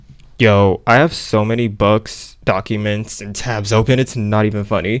Yo, I have so many books, documents, and tabs open, it's not even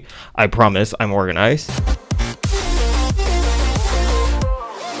funny. I promise I'm organized.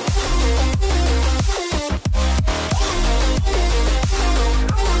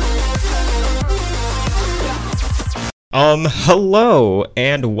 Hello,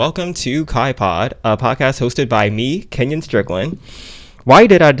 and welcome to kyPod, a podcast hosted by me, Kenyon Strickland. Why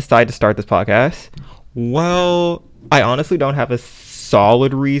did I decide to start this podcast? Well, I honestly don't have a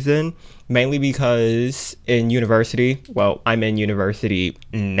solid reason, mainly because I'm in university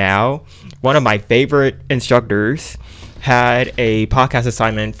now. One of my favorite instructors had a podcast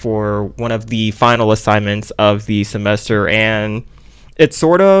assignment for one of the final assignments of the semester, and it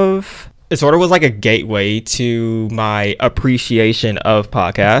sort of was like a gateway to my appreciation of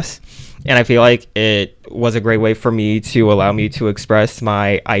podcasts. And I feel like it was a great way for me to allow me to express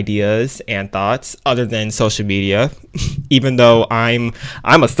my ideas and thoughts other than social media, even though I'm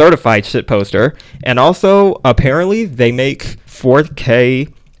a certified shit poster. And also, apparently, they make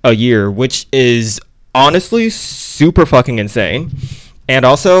 $4K a year, which is honestly super fucking insane. And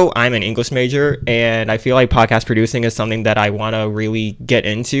also, I'm an English major, and I feel like podcast producing is something that I want to really get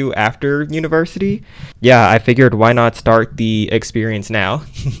into after university. Yeah, I figured why not start the experience now?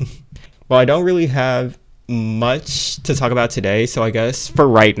 Well, I don't really have much to talk about today, so I guess for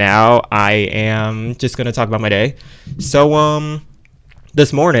right now, I am just going to talk about my day. So,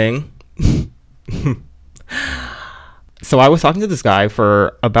 this morning, so I was talking to this guy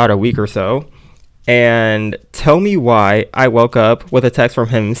for about a week or so, and tell me why I woke up with a text from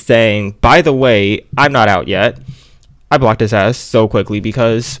him saying, by the way, I'm not out yet. I blocked his ass so quickly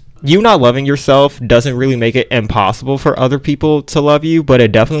because you not loving yourself doesn't really make it impossible for other people to love you, but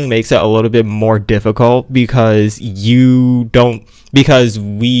it definitely makes it a little bit more difficult because we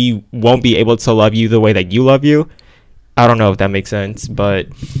won't be able to love you the way that you love you. I don't know if that makes sense, but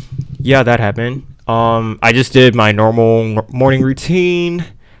yeah, that happened. I just did my normal morning routine,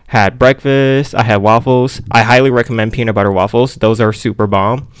 had breakfast, I had waffles. I highly recommend peanut butter waffles. Those are super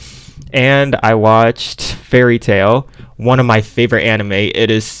bomb. And I watched Fairy Tail, one of my favorite anime. It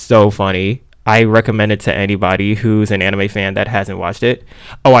is so funny. I recommend it to anybody who's an anime fan that hasn't watched it.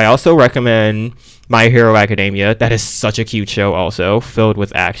 Oh, I also recommend My Hero Academia. That is such a cute show also, filled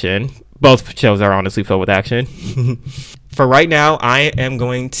with action. Both shows are honestly filled with action. For right now, I am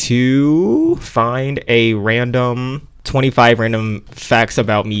going to find a random 25 random facts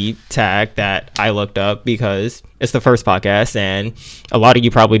about me tag that I looked up because it's the first podcast and a lot of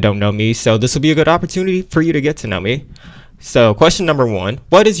you probably don't know me, so this will be a good opportunity for you to get to know me. So question number 1,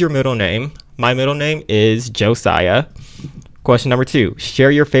 what is your middle name? My middle name is Josiah. Question number 2,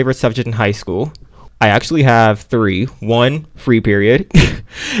 share your favorite subject in high school. I actually have 3. 1, free period.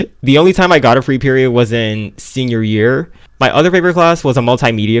 The only time I got a free period was in senior year. My other favorite class was a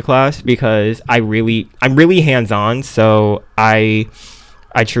multimedia class because I'm really hands-on, so I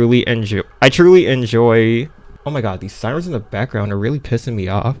truly enjoy. Oh my god, these sirens in the background are really pissing me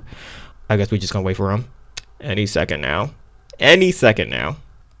off. I guess we just gonna wait for them. Any second now.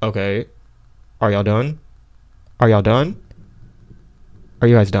 Okay. Are y'all done? Are you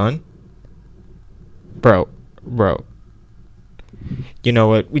guys done? Bro. You know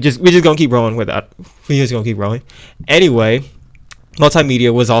what? We just gonna keep rolling with that. We just gonna keep rolling. Anyway,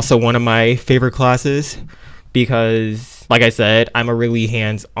 multimedia was also one of my favorite classes because, like I said, I'm a really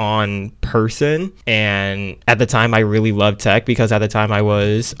hands-on person, and at the time I really loved tech because at the time I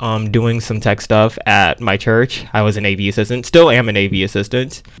was doing some tech stuff at my church. I was an AV assistant, still am an AV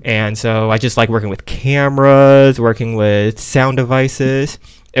assistant, and so I just like working with cameras, working with sound devices.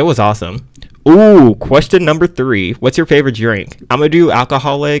 It was awesome. Ooh, question number 3. What's your favorite drink? I'm going to do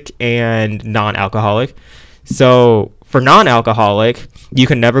alcoholic and non-alcoholic. So for non-alcoholic, you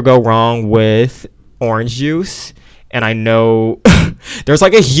can never go wrong with orange juice. And I know there's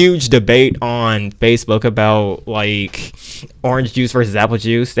like a huge debate on Facebook about like orange juice versus apple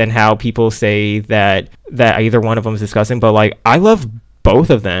juice and how people say that either one of them is disgusting. But like, I love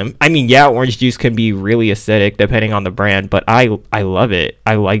both of them. I mean, yeah, orange juice can be really acidic depending on the brand, but I love it.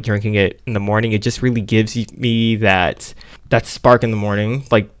 I like drinking it in the morning. It just really gives me that spark in the morning,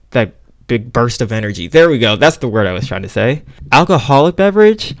 like that big burst of energy. There we go. That's the word I was trying to say. Alcoholic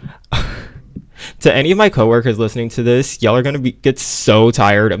beverage. To any of my coworkers listening to this, y'all are gonna get so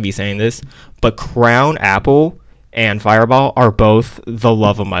tired of me saying this, but Crown Apple and Fireball are both the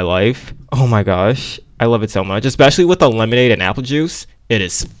love of my life. Oh my gosh, I love it so much, especially with the lemonade and apple juice. It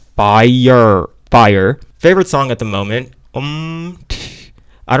is fire. Favorite song at the moment?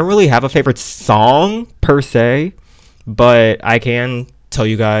 I don't really have a favorite song per se, but I can tell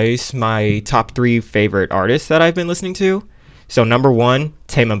you guys my top 3 favorite artists that I've been listening to. So number one,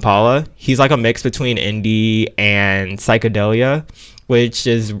 Tame Impala. He's like a mix between indie and psychedelia, which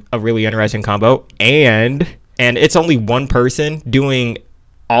is a really interesting combo. And it's only one person doing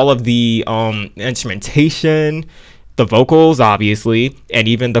all of the instrumentation, the vocals, obviously, and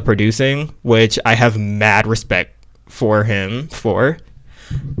even the producing, which I have mad respect for him for.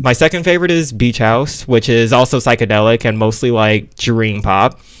 My second favorite is Beach House, which is also psychedelic and mostly like dream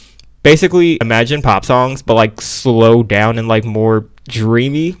pop. Basically, imagine pop songs, but like slowed down and like more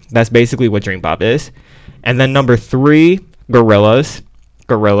dreamy. That's basically what dream pop is. And then number three, Gorillaz.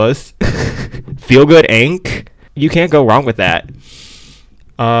 Feel Good Inc. You can't go wrong with that.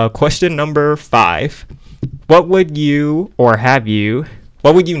 Question number 5. What would you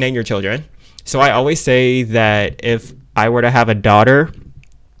name your children? So I always say that if I were to have a daughter,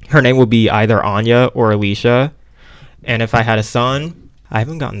 her name would be either Anya or Alicia. And if I had a son, I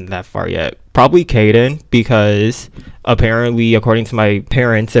haven't gotten that far yet. Probably Caden, because apparently, according to my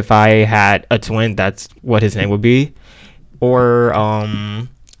parents, if I had a twin, that's what his name would be. Or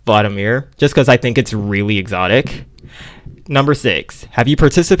Vladimir, just because I think it's really exotic. Number 6. Have you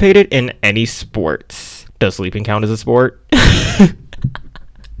participated in any sports? Does sleeping count as a sport?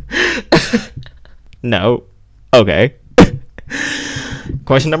 No. Okay.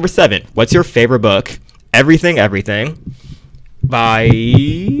 Question number 7. What's your favorite book? Everything by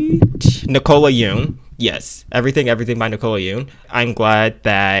Nicola Yoon. Yes, Everything by Nicola Yoon. I'm glad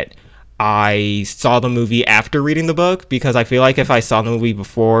that I saw the movie after reading the book, because I feel like if I saw the movie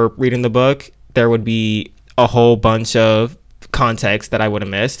before reading the book, there would be a whole bunch of context that I would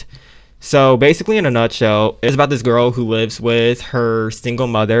have missed. So basically, in a nutshell, it's about this girl who lives with her single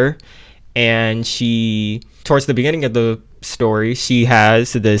mother, and she, towards the beginning of the story, she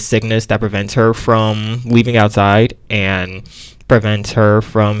has this sickness that prevents her from leaving outside and prevents her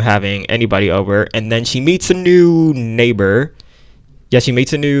from having anybody over. And then she meets a new neighbor.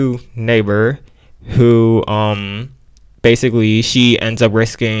 Who basically she ends up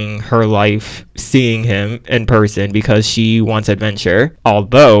risking her life seeing him in person because she wants adventure.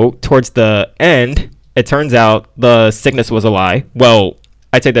 Although towards the end, it turns out the sickness was a lie. Well,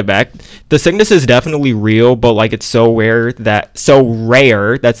 I take that back. The sickness is definitely real, but like it's so rare that so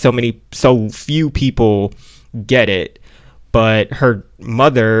few people get it. But her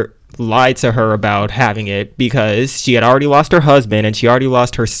mother lied to her about having it because she had already lost her husband and she already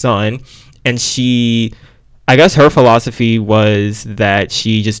lost her son, and I guess her philosophy was that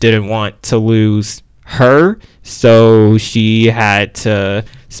she just didn't want to lose her, so she had to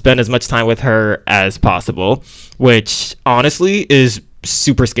spend as much time with her as possible, which honestly is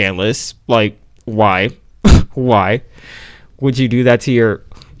super scandalous. Like, why? Why would you do that to your...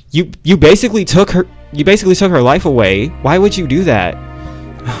 You basically took her life away. Why would you do that?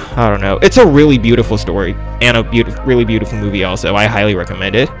 I don't know. It's a really beautiful story and a really beautiful movie also. I highly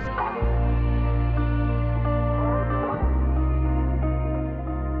recommend it.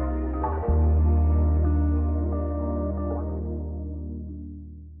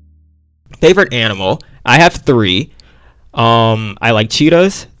 Favorite animal? I have 3. I like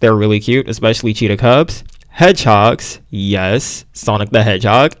cheetahs. They're really cute, especially cheetah cubs. Hedgehogs, yes, Sonic the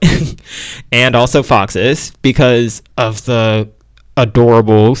Hedgehog. And also foxes, because of the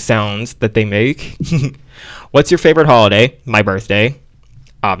adorable sounds that they make. What's your favorite holiday? My birthday,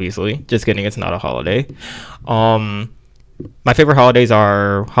 obviously. Just kidding, it's not a holiday. My favorite holidays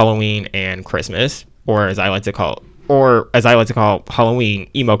are Halloween and Christmas, or as I like to call Halloween,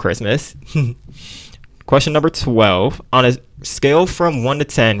 emo Christmas. Question number 12. On a scale from 1 to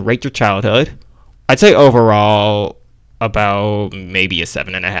 10, rate your childhood. I'd say overall about maybe a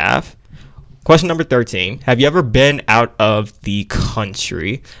 7.5. Question number 13. Have you ever been out of the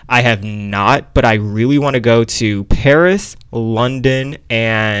country? I have not, but I really want to go to Paris, London,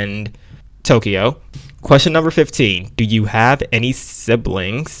 and Tokyo. Question number 15. Do you have any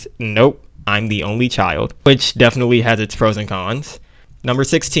siblings? Nope. I'm the only child, which definitely has its pros and cons. Number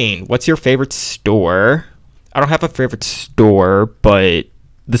 16. What's your favorite store? I don't have a favorite store, but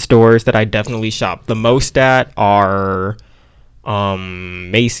the stores that I definitely shop the most at are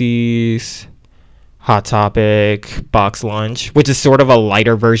Macy's, Hot Topic, Box Lunch, which is sort of a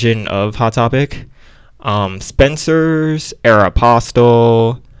lighter version of Hot Topic, Spencer's,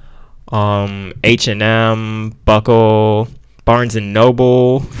 Aeropostale, H&M, Buckle, Barnes and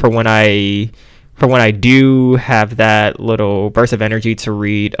Noble for when I do have that little burst of energy to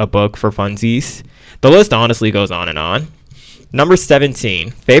read a book for funsies. The list honestly goes on and on. Number 17,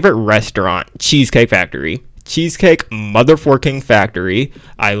 favorite restaurant, Cheesecake Factory. Cheesecake Motherforking Factory.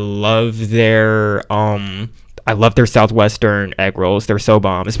 I love their I love their Southwestern egg rolls. They're so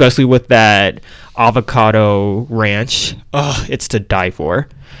bomb, especially with that avocado ranch. Ugh, it's to die for.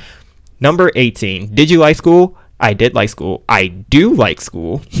 Number 18. Did you like school? I did like school. I do like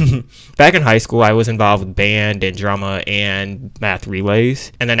school. Back in high school, I was involved with band and drama and math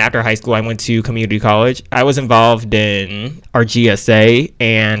relays. And then after high school, I went to community college. I was involved in our GSA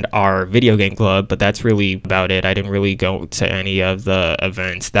and our video game club, but that's really about it. I didn't really go to any of the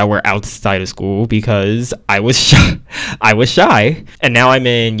events that were outside of school because I was shy. I was shy. And now I'm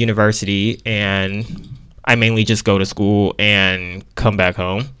in university and I mainly just go to school and come back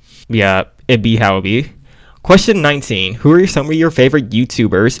home. Yeah, it be how it be. Question 19. Who are some of your favorite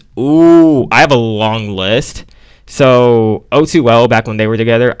YouTubers? Ooh, I have a long list. So, O2L, back when they were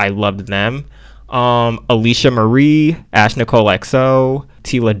together, I loved them. Alicia Marie, Ash Nicole XO,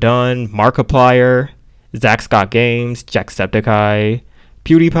 Tila Dunn, Markiplier, Zach Scott Games, Jacksepticeye,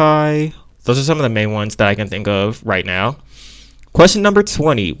 PewDiePie. Those are some of the main ones that I can think of right now. Question number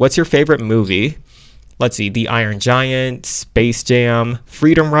 20. What's your favorite movie? Let's see. The Iron Giant, Space Jam,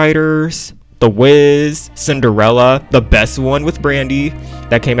 Freedom Riders, The Wiz, Cinderella, the best one with Brandy,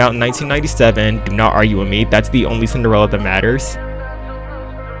 that came out in 1997. Do not argue with me. That's the only Cinderella that matters.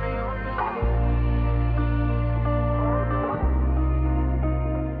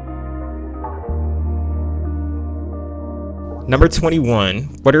 Number 21.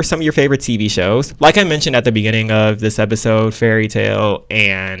 What are some of your favorite TV shows? Like I mentioned at the beginning of this episode, Fairy Tail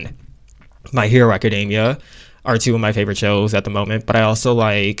and My Hero Academia are two of my favorite shows at the moment, but I also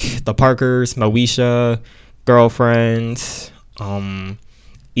like The Parkers, Moesha, Girlfriends,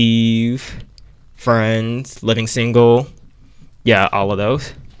 Eve, Friends, Living Single. Yeah, all of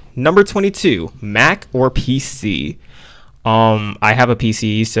those. Number 22, Mac or PC? I have a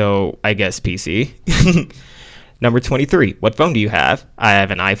PC, so I guess PC. Number 23, what phone do you have? I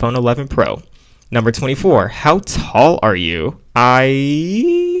have an iPhone 11 Pro. Number 24, how tall are you?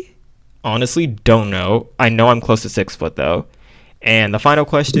 I honestly don't know. I know I'm close to 6 foot though. And the final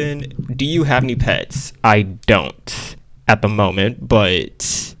question, do you have any pets? I don't at the moment,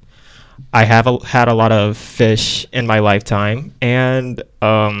 but I have had a lot of fish in my lifetime, and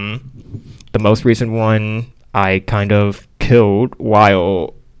the most recent one I kind of killed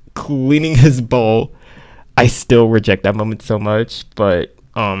while cleaning his bowl. I still reject that moment so much, but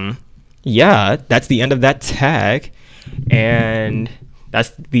yeah, that's the end of that tag, and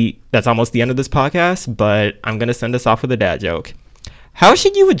that's almost the end of this podcast, but I'm gonna send us off with a dad joke. How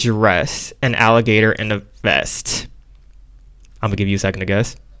should you address an alligator in a vest? I'm gonna give you a second to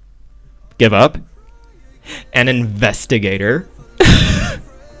guess. Give up. An investigator.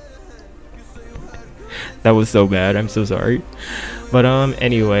 That was so bad. I'm so sorry. But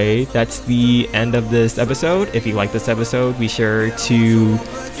anyway, that's the end of this episode. If you like this episode, be sure to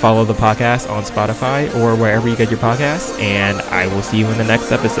follow the podcast on Spotify or wherever you get your podcasts, and I will see you in the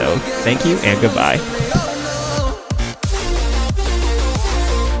next episode. Thank you and goodbye.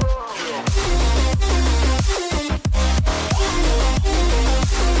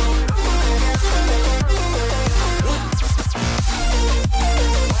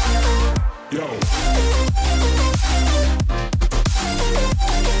 Yo.